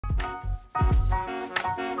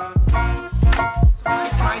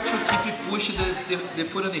Try to keep pushing the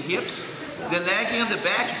foot on the hips. The leg and the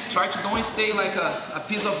back, try to don't stay like a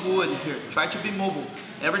piece of wood here. Try to be mobile.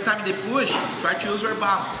 Every time they push, try to use your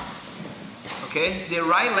balance. Okay? The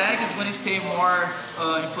right leg is going to stay more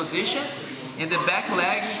in position, and the back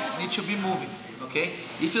leg needs to be moving. Okay?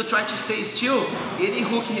 If you try to stay still, any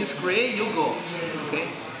hook is create, you go. Okay?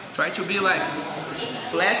 Try to be like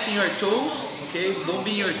flat in your toes. Okay? Don't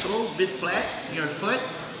be in your toes, be flat in your foot,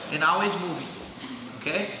 and always moving.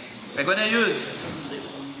 Okay? I'm gonna use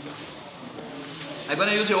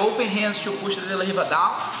your open hands to push the de la riva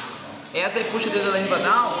down. As I push the de la riva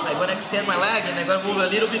down, I'm gonna extend my leg and I'm gonna move a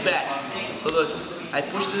little bit back. So look, I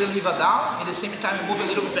push the de la riva down, at the same time I move a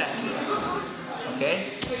little bit back. Okay?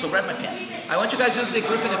 So grab my pants. I want you guys to use the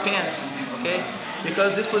grip in the pants, okay?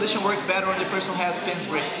 Because this position works better when the person has pants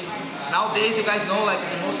grip. Nowadays, you guys know, like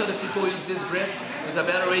most of the people use this grip. It's a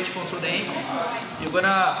better way to control the ankle.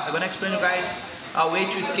 I'm gonna explain you guys a way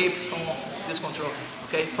to escape from this control.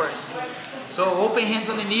 Okay, first. So open hands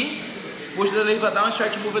on the knee, push the lever down and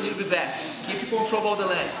start to move a little bit back. Keep control of the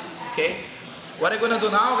leg. Okay? What I'm gonna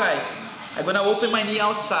do now, guys, I'm gonna open my knee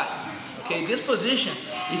outside. Okay, this position,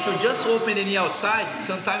 if you just open the knee outside,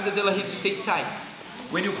 sometimes the de la riva stay tight.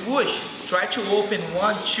 When you push, try to open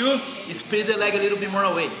 1, 2, split the leg a little bit more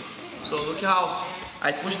away. So look how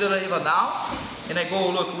I push the de la riva down, and I go,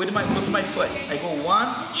 look at my foot. I go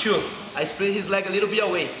 1, 2. I split his leg a little bit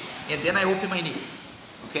away, and then I open my knee.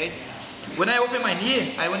 Okay? When I open my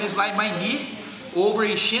knee, I want to slide my knee over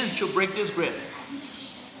his shin to break this grip.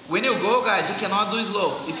 When you go, guys, you cannot do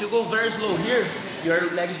slow. If you go very slow here, your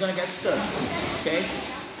leg is going to get stuck. Okay?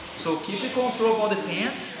 So keep the control of the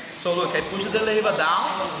pants. So look, I push the de la riva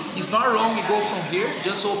down. It's not wrong to go from here,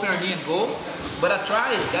 just open your knee and go. But I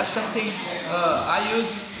try it. That's something I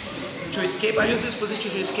use to escape. I use this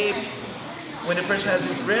position to escape. When the person has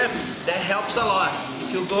this grip, that helps a lot.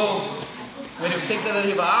 If you go, when you take the de la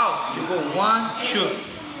riva out, you go 1,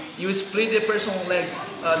 2. You split the person's legs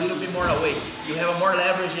a little bit more away. You have more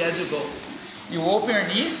leverage as you go. You open your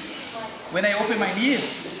knee. When I open my knee,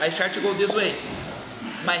 I start to go this way.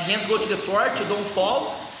 My hands go to the floor to don't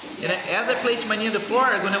fall. And as I place my knee on the floor,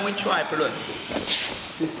 I'm going to win swiper, look.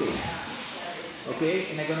 This way.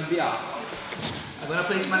 Okay, and I'm going to be out. I'm going to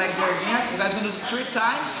place my leg there again. You guys are going to do 3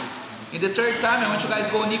 times. In the 3rd time, I want you guys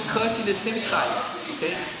to go knee cut in the same side.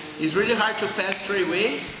 Okay? It's really hard to pass straight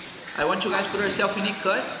away. I want you guys to put yourself in knee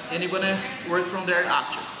cut, and you're going to work from there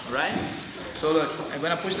after. Alright? So look, I'm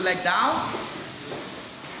going to push the leg down.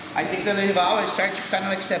 I take the leg out, I start to kind of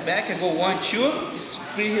like step back. I go 1, 2,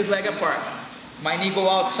 split his leg apart. My knee go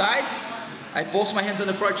outside. I post my hands on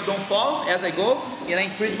the floor to don't fall as I go, and I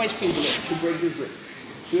increase my speed to break this grip.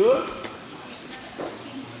 2.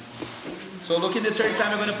 So look, in the 3rd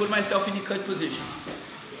time, I'm going to put myself in the cut position.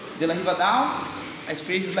 De la riva down, I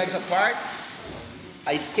split his legs apart,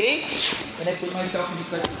 I escape, and I put myself in the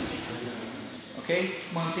cut position. Okay?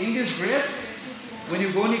 Maintain this grip. When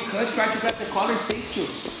you go in the cut, try to grab the collar, stay still.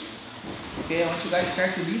 Okay, I want you guys to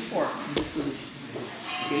start to lean forward in this position.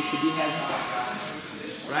 Okay, to be heavy.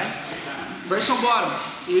 Right? First on bottom,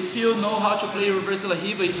 if you know how to play reverse de la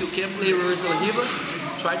riva, if you can play reverse de la riva,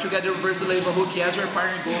 try to get the reverse de la riva hook as your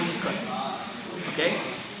partner go in the cut. Okay?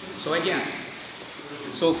 So again,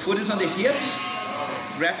 so foot is on the hips,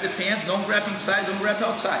 grab the pants, don't grab inside, don't grab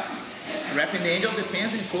outside. Grab in the end of the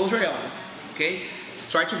pants and close your elbow. Okay?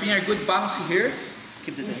 Try to be in a good balance here.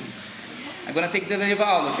 Keep the leg. I'm going to take the leg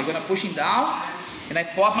out, look, I'm going to push him down, and I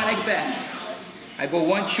pop my leg back. I go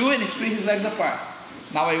 1, 2, and split his legs apart.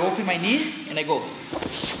 Now I open my knee, and I go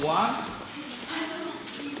 1,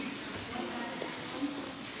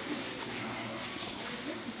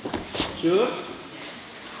 2.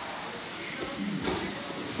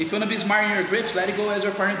 If you want to be smart in your grips, let it go as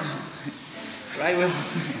your partner. Right?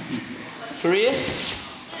 3,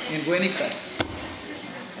 and go in the cut.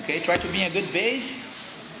 Okay, try to be in a good base.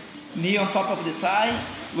 Knee on top of the thigh.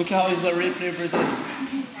 Look how he's already playing reverse de la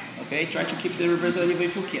riva. Okay, try to keep the reverse de la riva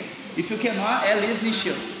if you can. If you cannot, at least knee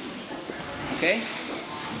shield. Okay?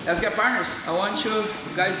 As get partners, I want you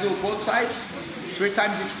guys do both sides 3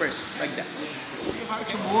 times each person, like that. It's really hard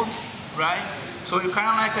to move, right? So you kind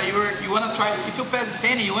of like, you want to try, if you pass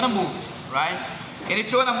standing, you want to move, right? And if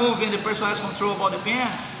you want to move and the person has control about the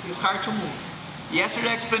pants, it's hard to move.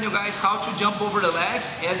 Yesterday I explained you guys how to jump over the leg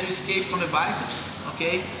as you escape from the biceps,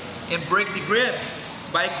 okay? And break the grip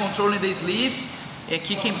by controlling the sleeve and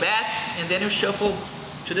kicking back, and then you shuffle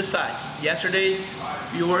to the side. Yesterday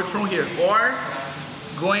you work from here, or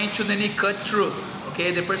going to the knee cut through.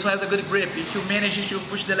 Okay, the person has a good grip. If you manage to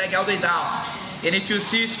push the leg all the way down, and if you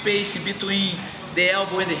see space in between the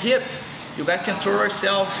elbow and the hips, you guys can throw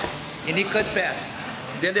yourself in knee cut pass.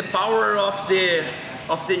 Then the power of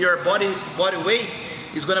your body weight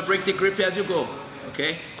is gonna break the grip as you go.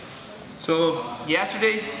 Okay? So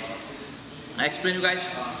yesterday I explained you guys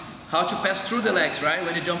how to pass through the legs, right?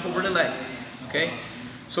 When you jump over the leg. Okay?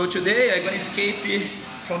 So today I'm gonna escape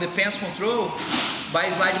from the pants control by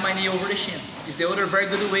sliding my knee over the shin. It's the other very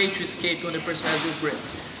good way to escape when the person has this grip.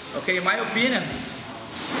 Okay, in my opinion,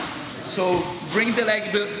 so bring the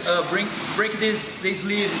leg, break this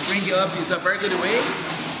sleeve, bring it up is a very good way.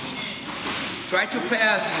 Try to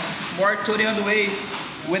pass more totally on the way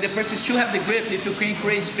when the person still have the grip. If you can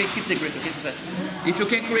create space, keep the grip. Okay, if you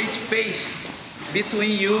can create space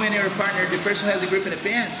between you and your partner, the person who has the grip in the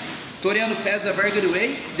pants, totally on the pass is a very good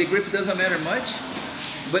way. The grip doesn't matter much.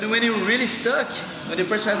 But when you're really stuck, when the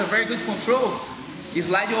person has a very good control,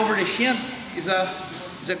 sliding over the shin is a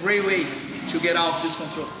great way to get out of this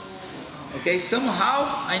control. Okay,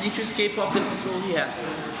 somehow I need to escape off the control he has.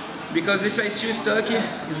 Because if I still stuck,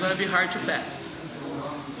 it's gonna be hard to pass.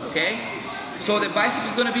 Okay, so the bicep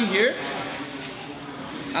is gonna be here.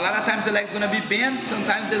 A lot of times the leg is gonna be bent,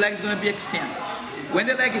 sometimes the leg is gonna be extended. When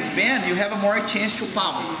the leg is bent, you have a more chance to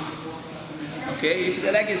palm it. Okay, if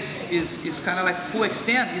the leg is kind of like full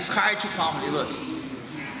extend, it's hard to palm it, look.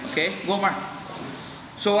 Okay, go more.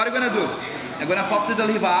 So what I'm gonna do, I'm gonna pop the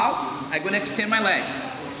riva out, I'm gonna extend my leg.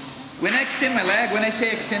 When I extend my leg, when I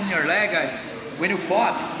say extend your leg, guys, when you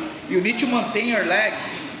pop, you need to maintain your leg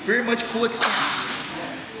pretty much full extend.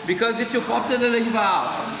 Because if you pop the riva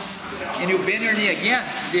out and you bend your knee again,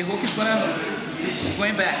 the hook is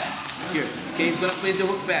going back here. Okay, it's gonna place the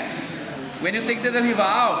hook back. When you take the riva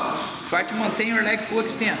out, try to maintain your leg full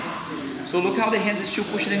extend. So look how the hands is still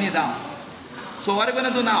pushing the knee down. So what I'm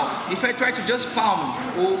gonna do now, if I try to just palm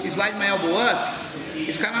or slide my elbow up,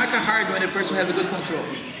 it's kind of like a hard when the person has a good control.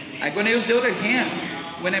 I'm gonna use the other hands.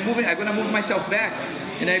 When I'm moving, I'm gonna move myself back,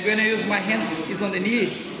 and I'm gonna use my hands is on the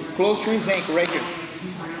knee, close to his ankle, right here.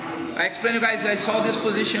 I explained you guys, I saw this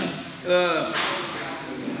position,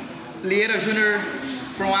 Lieira Jr.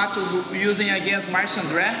 from Atos using against Marcio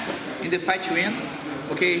André in the fight to win.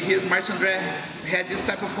 Okay, Marcio André had this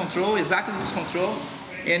type of control, exactly this control,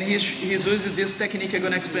 and he's using this technique I'm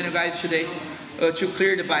gonna explain you guys today to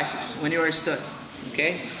clear the biceps when you are stuck.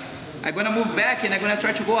 Okay, I'm gonna move back and I'm gonna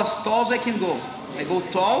try to go as tall as I can go. I go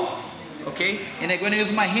tall, okay, and I'm gonna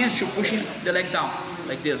use my hands to push the leg down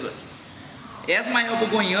like this. Look. As my elbow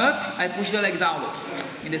going up, I push the leg down. Look,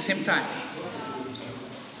 in the same time.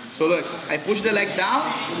 So look, I push the leg down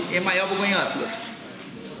and my elbow going up. Look,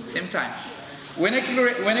 same time. When I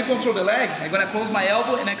control the leg, I'm gonna close my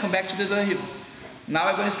elbow and I come back to the riva. Now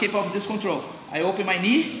I'm gonna escape off this control. I open my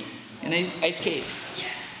knee and I escape.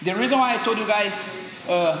 The reason why I told you guys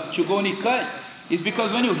to go knee cut is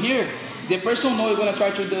because when you hear, the person knows you're gonna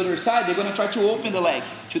try to the other side, they're gonna try to open the leg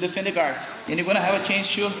to defend the guard. And you're gonna have a chance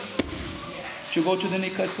to go to the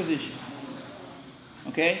knee cut position.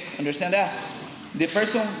 Okay, understand that? The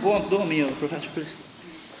person, go on me, Professor, please.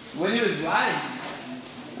 When you slide,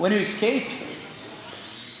 when you escape,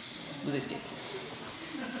 do the escape.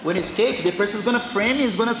 When you escape, the person is gonna frame and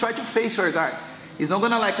is gonna try to face your guard. He's not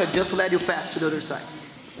gonna like just let you pass to the other side.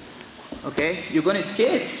 Okay, you're gonna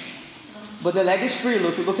escape, but the leg is free.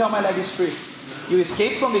 Look how my leg is free. You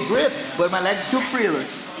escape from the grip, but my leg is still free. Look.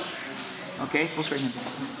 Okay, push your hands.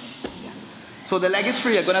 Yeah. So the leg is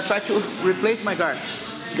free. I'm gonna try to replace my guard.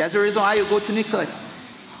 That's the reason why you go to knee cut.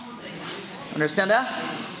 Understand that?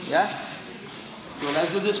 Yeah? So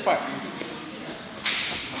let's do this part.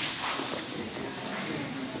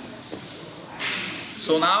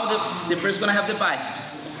 So now the person is gonna have the biceps.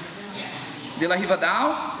 The riva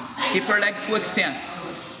down, keep your leg full extend.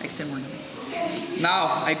 Extend more.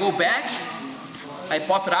 Now I go back, I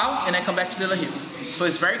pop it out, and I come back to the riva. So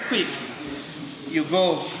it's very quick. You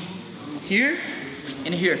go here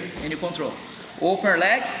and here, and you control. Open your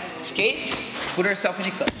leg, escape, put yourself in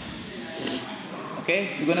the cut.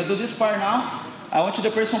 Okay, you're gonna do this part now. I want you to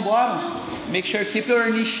press on bottom. Make sure keep your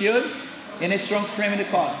knee shield and a strong frame in the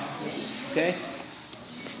collar. Okay,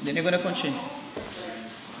 then you're gonna continue.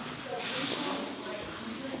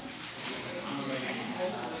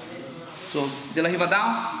 So the riva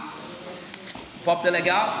down, pop the leg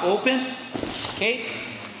out, open, escape,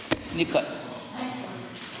 knee cut.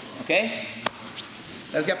 Okay,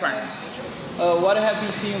 let's get practice. What I have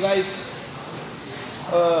been seeing you guys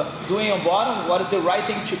doing on bottom, what is the right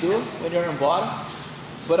thing to do when you're on bottom.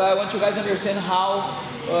 But I want you guys to understand how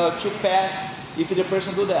to pass if the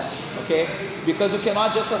person do that, okay? Because you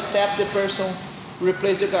cannot just accept the person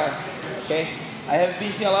replace the guard, okay? I have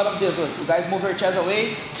been seeing a lot of this. Look, you guys move your chest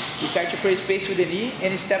away, you start to create space with the knee,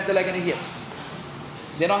 and you step the leg in the hips.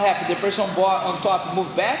 Then what happens? The person on top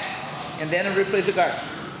move back, and then replace the guard.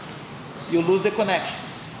 You lose the connection.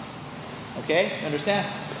 Okay, you understand?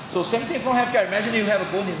 So same thing from half guard. Imagine you have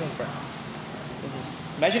a bone in front.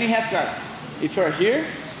 Imagine in half guard. If you're here,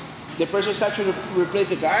 the person starts to replace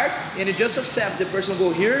the guard, and you just accept the person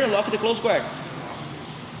go here and lock the close guard.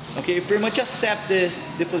 Okay, you pretty much accept the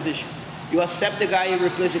position. You accept the guy, you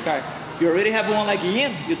replace the guard. You already have one leg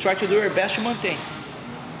in, you try to do your best to maintain.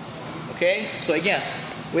 Okay, so again,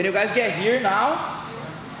 when you guys get here now,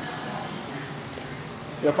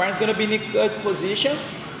 your partner's gonna be in a good position.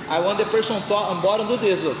 I want the person on top, on bottom do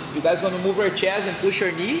this, look. You guys gonna move your chest and push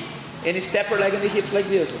your knee, and step your leg on the hips like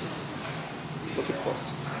this, look.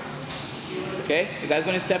 Okay, you guys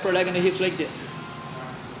gonna step your leg on the hips like this.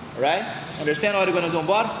 Alright? Understand what you're gonna do on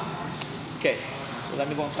bottom? Okay, so let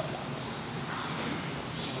me go on top.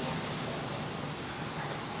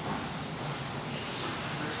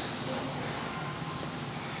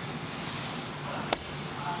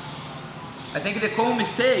 I think the common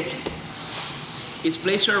mistake is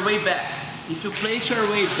place your weight back. If you place your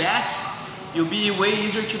weight back, you'll be way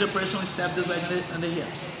easier to the person who step this leg on the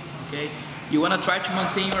hips. Okay? You want to try to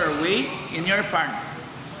maintain your weight in your partner.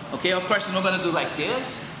 Okay, of course you're not going to do like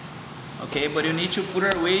this. Okay, but you need to put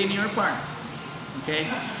your weight in your partner. Okay?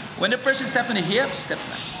 When the person step on the hips, step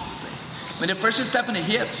back. When the person step on the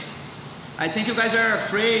hips, I think you guys are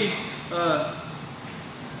afraid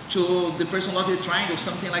to the person lock the triangle,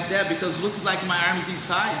 something like that, because it looks like my arm is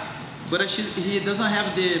inside, but he doesn't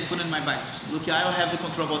have the foot in my biceps. Look, I will have the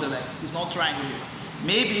control of the leg. There's no triangle here.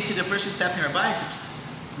 Maybe if the person step in your biceps,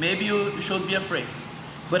 maybe you should be afraid.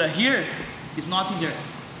 But here, it's nothing here.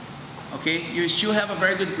 Okay, you still have a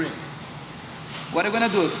very good grip. What I'm gonna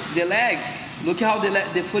do, the leg, look how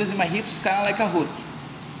the foot is in my hips, it's kind of like a hook.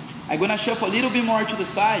 I'm gonna shuffle a little bit more to the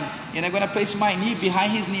side, and I'm gonna place my knee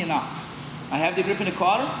behind his knee now. I have the grip in the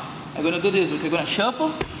collar. I'm gonna do this. Okay, I'm gonna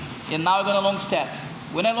shuffle, and now I'm gonna long step.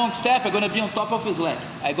 When I long step, I'm gonna be on top of his leg.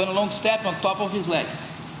 I'm gonna long step on top of his leg.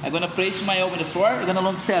 I'm gonna place my elbow on the floor. I'm gonna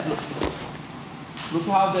long step. Look, look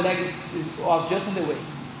how the leg was just in the way.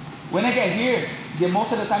 When I get here,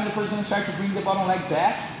 most of the time the person is gonna start to bring the bottom leg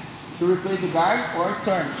back to replace the guard or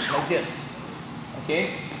turn like this.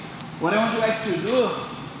 Okay. What I want you guys to do.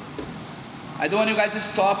 I don't want you guys to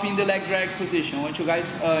stop in the leg drag position. I want you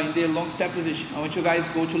guys in the long step position. I want you guys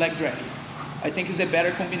go to leg drag. I think it's the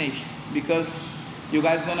better combination because you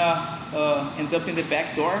guys gonna end up in the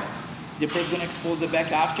back door. The person's gonna expose the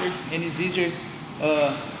back after, and it's easier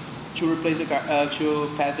to replace the guard,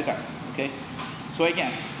 to pass the guard. Okay. So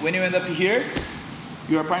again, when you end up here,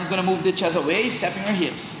 your partner's gonna move the chest away, stepping your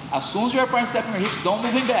hips. As soon as your partner stepping your hips, don't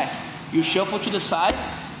move him back. You shuffle to the side.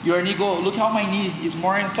 Your knee go. Look how my knee is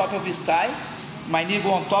more on top of his thigh. My knee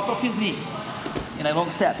go on top of his knee, and I long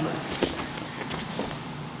step, look.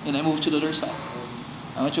 And I move to the other side.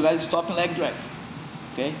 I want you guys to stop in leg drag.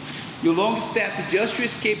 Okay? You long step just to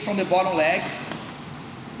escape from the bottom leg,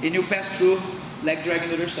 and you pass through leg drag on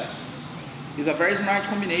the other side. It's a very smart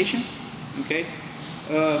combination. Okay?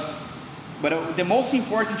 But the most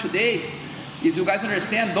important today is you guys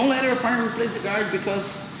understand, don't let your partner replace the guard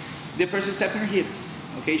because the person is stepping your hips.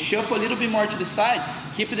 Okay, shuffle a little bit more to the side,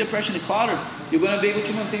 keep the pressure in the collar, you're going to be able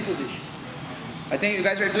to maintain position. I think you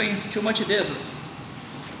guys are doing too much of this.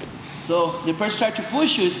 So the person starts to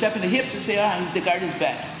push you, step in the hips, you say, the guard is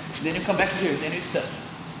back. Then you come back here, then you're stuck.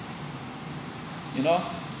 You know?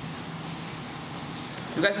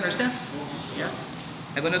 You guys understand? Yeah.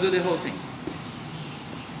 I'm going to do the whole thing.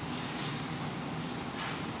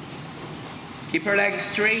 Keep your leg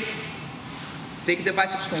straight, take the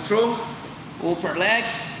biceps control. Open leg,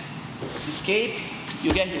 escape,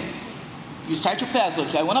 you get here. You start to pass,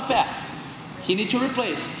 look, I want to pass. He needs to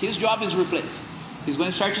replace, his job is replace. He's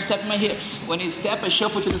going to start to step in my hips. When he step, I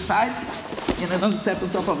shuffle to the side, and I don't step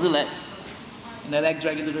on top of the leg. And the leg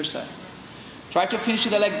drag to the other side. Try to finish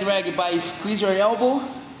the leg drag by squeeze your elbow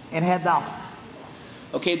and head down.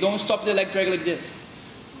 Okay, don't stop the leg drag like this.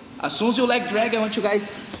 As soon as you leg drag, I want you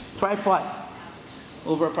guys tripod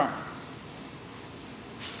over a palm.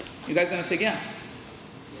 You guys gonna say again?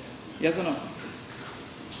 Yes or no?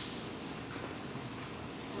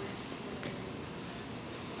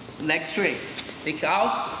 Leg straight. Take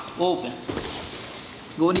out, open.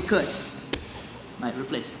 Go in the cut. Right,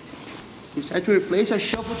 replace. You start to replace, I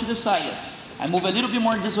shuffle to the side. I move a little bit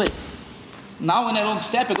more this way. Now when I long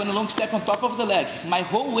step, I'm gonna long step on top of the leg. My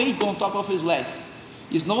whole weight go on top of his leg.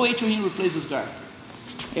 There's no way to him replace this guard.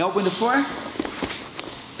 Elbow in the floor.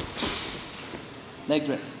 Leg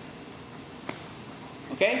drag.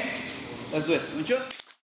 Okay? Let's do it. 1, 2.